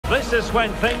This is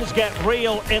when things get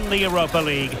real in the Europa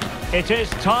League. It is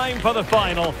time for the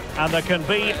final, and there can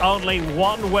be only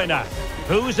one winner.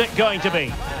 Who's it going to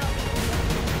be?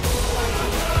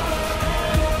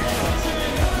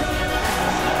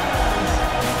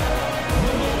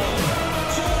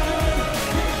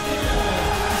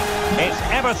 It's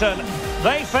Everton.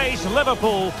 They face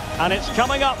Liverpool, and it's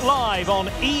coming up live on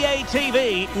EA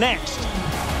TV next.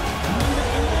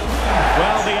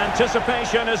 Well, the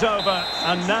anticipation is over,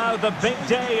 and now the big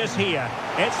day is here.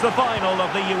 It's the final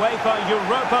of the UEFA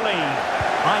Europa League.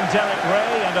 I'm Derek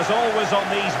Ray, and as always on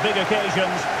these big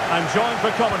occasions, I'm joined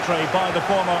for commentary by the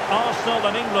former Arsenal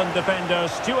and England defender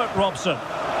Stuart Robson.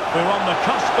 We're on the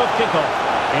cusp of kickoff.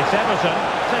 It's Everton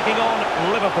taking on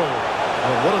Liverpool.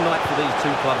 Oh, what a night for these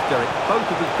two clubs, Derek. Both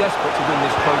will be desperate to win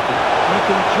this trophy. You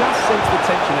can just sense the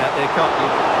tension out there, can't you?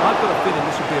 I've got a feeling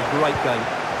this will be a great game.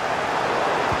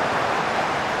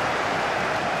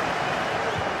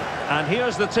 And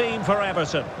here's the team for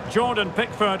Everton. Jordan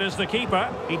Pickford is the keeper.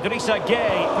 Idrissa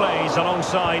Gueye plays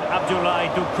alongside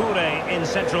Abdoulaye Doucouré in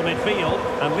central midfield.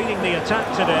 And leading the attack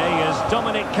today is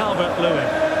Dominic Calvert-Lewin.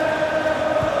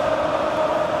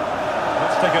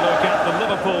 Let's take a look at the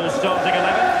Liverpool starting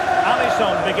 11.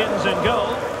 Alisson begins in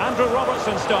goal. Andrew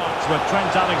Robertson starts with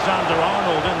Trent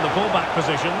Alexander-Arnold in the fullback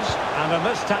positions. And in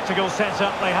this tactical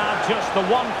setup, they have just the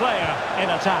one player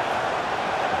in attack.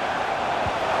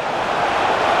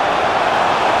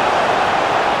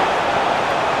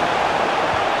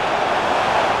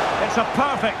 It's a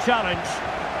perfect challenge.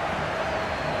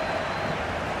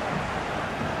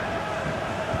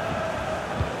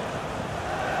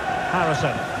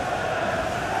 Harrison.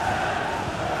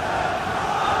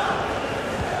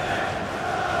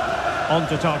 On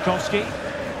to Tarkowski.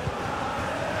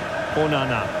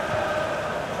 Onana.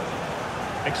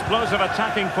 Explosive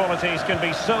attacking qualities can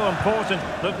be so important.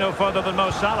 Look no further than Mo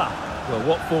Salah. Well,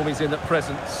 what form he's in at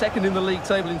present. Second in the league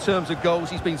table in terms of goals.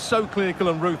 He's been so clinical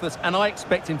and ruthless, and I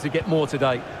expect him to get more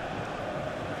today.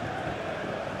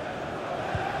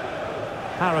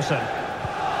 Harrison.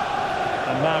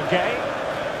 And now Gueye.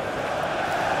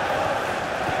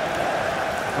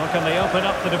 Well, can they open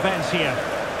up the defence here?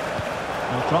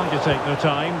 They're trying to take their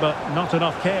time, but not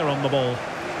enough care on the ball.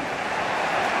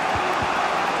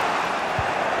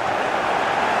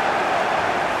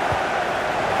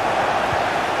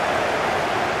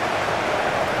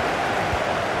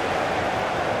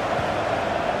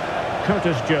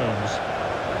 Curtis Jones.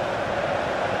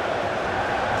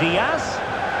 Diaz.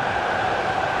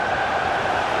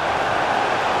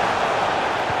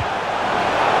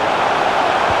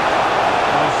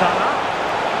 Mo Salah.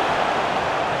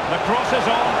 The cross is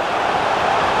on.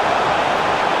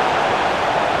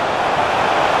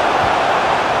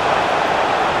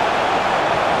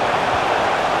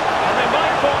 And they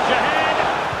might forge ahead.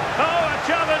 Oh, a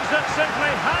challenge that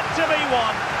simply had to be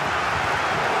won.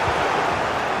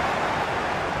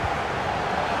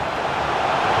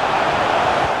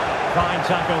 Fine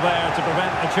tackle there to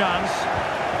prevent the chance.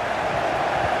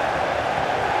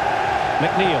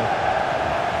 McNeil.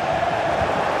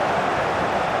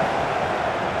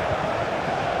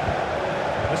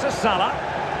 This is Salah.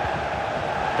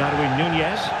 Darwin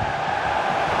Núñez.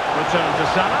 Return to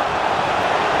Salah.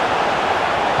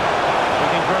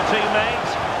 Looking for a teammate.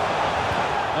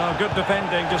 Oh, good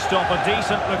defending to stop a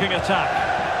decent-looking attack.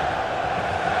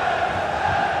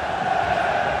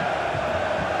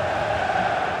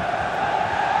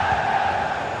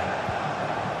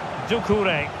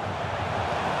 Doucouré.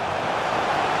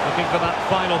 Looking for that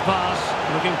final pass,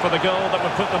 looking for the goal that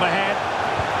would put them ahead.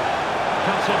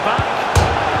 Cuts it back,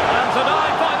 and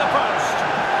denied by the post.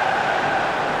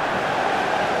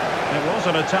 It was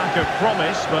an attack of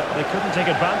promise, but they couldn't take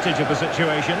advantage of the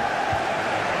situation.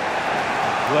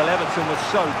 Well, Everton was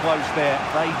so close there.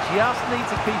 They just need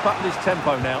to keep up this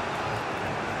tempo now.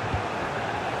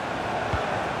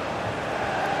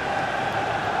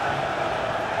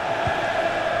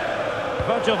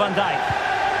 Virgil van Dijk.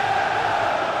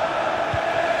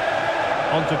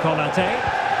 On to Konaté.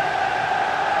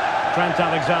 Trent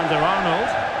Alexander-Arnold.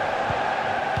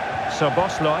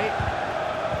 Szoboszlai.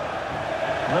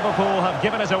 Liverpool have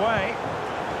given us away.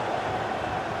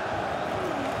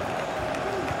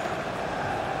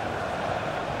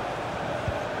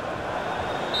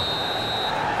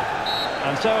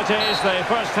 And so it is, the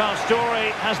first half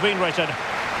story has been written.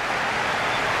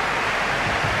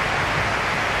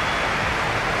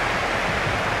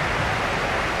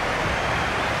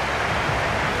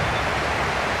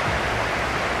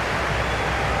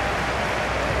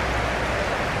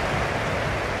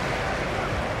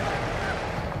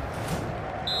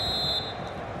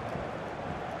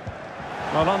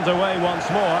 Well, underway once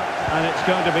more, and it's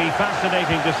going to be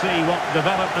fascinating to see what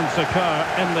developments occur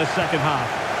in the second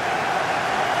half.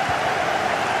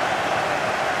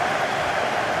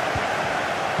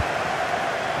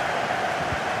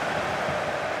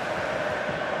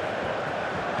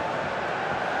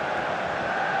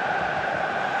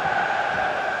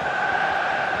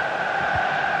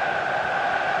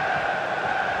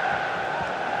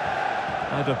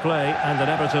 Out of play, and an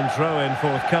Everton throw-in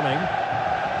forthcoming.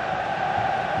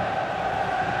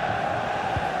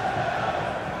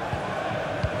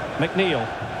 McNeil.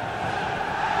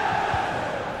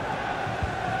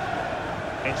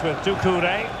 It's with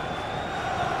Doucouré.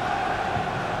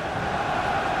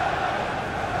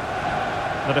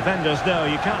 The defenders know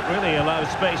you can't really allow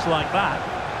space like that.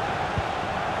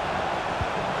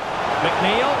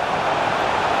 McNeil.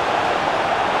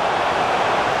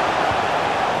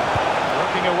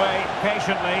 Looking away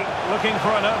patiently, looking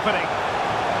for an opening.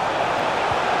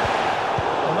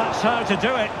 Well, that's how to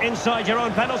do it inside your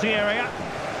own penalty area.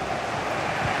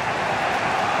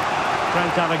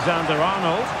 Trent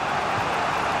Alexander-Arnold.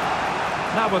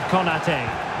 Now with Konate.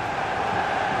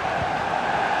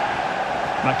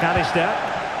 McAllister.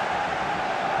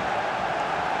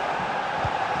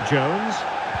 Jones.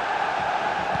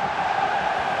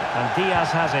 And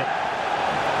Diaz has it.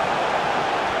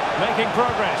 Making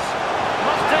progress.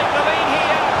 Must take the lead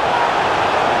here.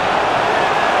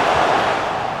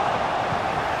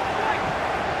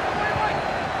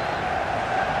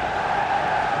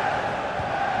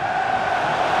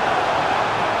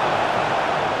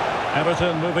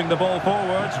 Everton moving the ball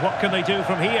forwards. What can they do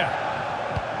from here?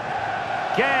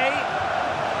 Gay.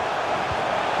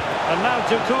 And now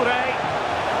Doucouré.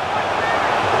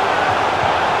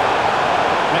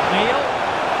 McNeil.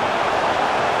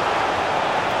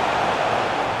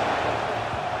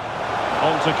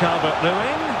 On to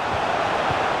Calvert-Lewin.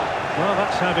 Well,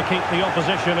 that's how to keep the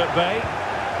opposition at bay.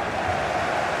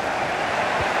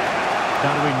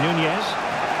 Darwin Núñez.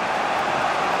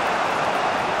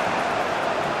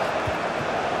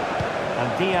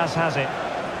 And Diaz has it.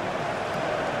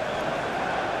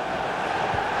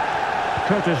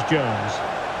 Curtis Jones.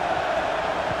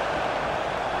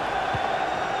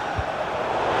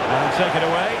 And take it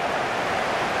away.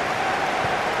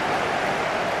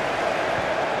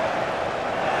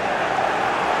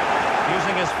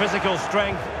 Using his physical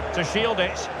strength to shield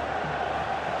it.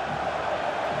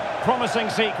 Promising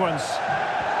sequence.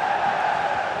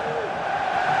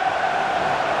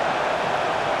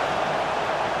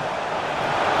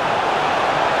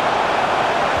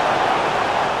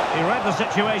 He read the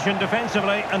situation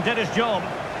defensively and did his job.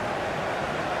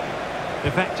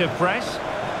 Effective press.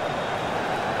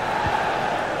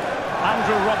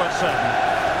 Andrew Robertson.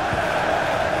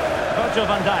 Virgil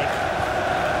van Dijk.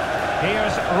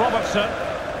 Here's Robertson.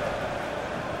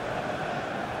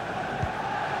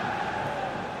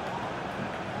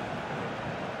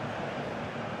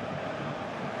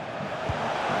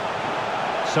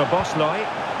 So Bosley.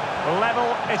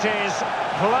 Level it is.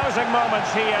 Closing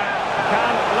moments here.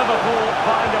 Can Liverpool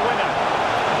find a winner?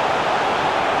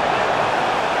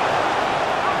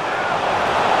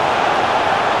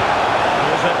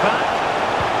 Here's it back.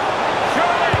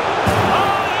 Surely!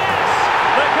 Oh yes!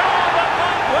 The goal that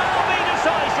might well be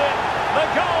decisive. The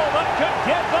goal that could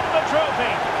give them the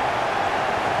trophy.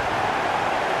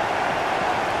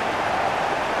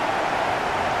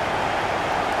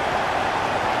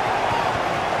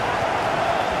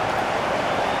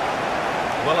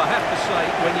 Well, I have to say,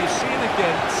 when you see it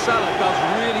again, Salah does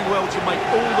really well to make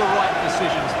all the right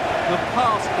decisions. The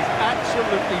pass is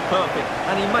absolutely perfect,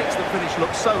 and he makes the finish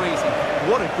look so easy.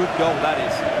 What a good goal that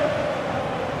is.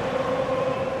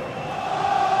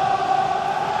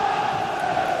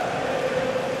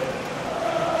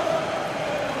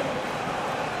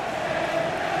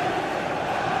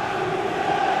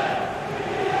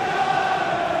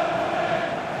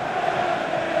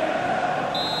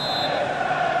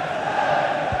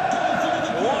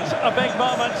 A big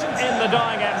moment in the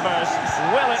dying embers.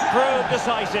 Will it prove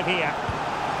decisive here?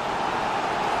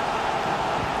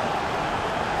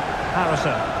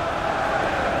 Harrison.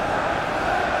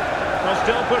 Well,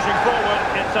 still pushing forward.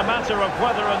 It's a matter of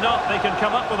whether or not they can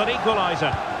come up with an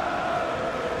equaliser.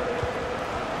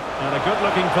 And a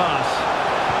good-looking pass.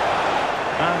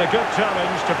 And a good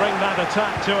challenge to bring that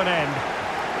attack to an end.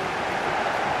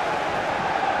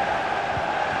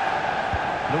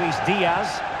 Luis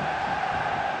Diaz.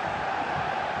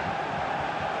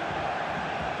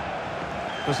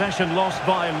 Possession lost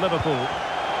by Liverpool.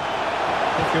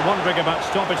 If you're wondering about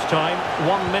stoppage time,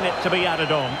 1 minute to be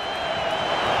added on.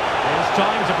 It's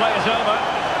time to play it over.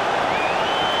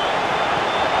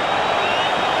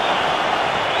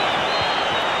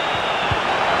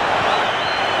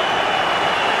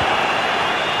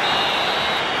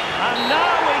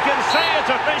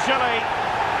 officially,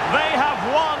 they have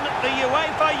won the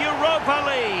UEFA Europa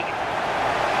League.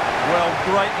 Well,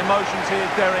 great emotions here,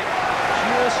 Derek.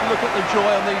 Just look at the joy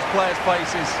on these players'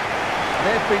 faces.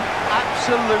 They've been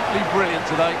absolutely brilliant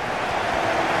today.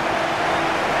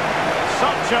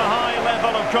 Such a high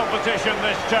level of competition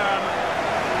this term.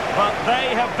 But they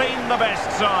have been the best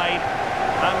side.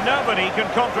 And nobody can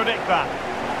contradict that.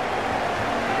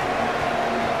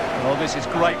 Well, this is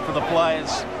great for the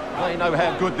players. They know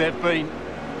how good they've been.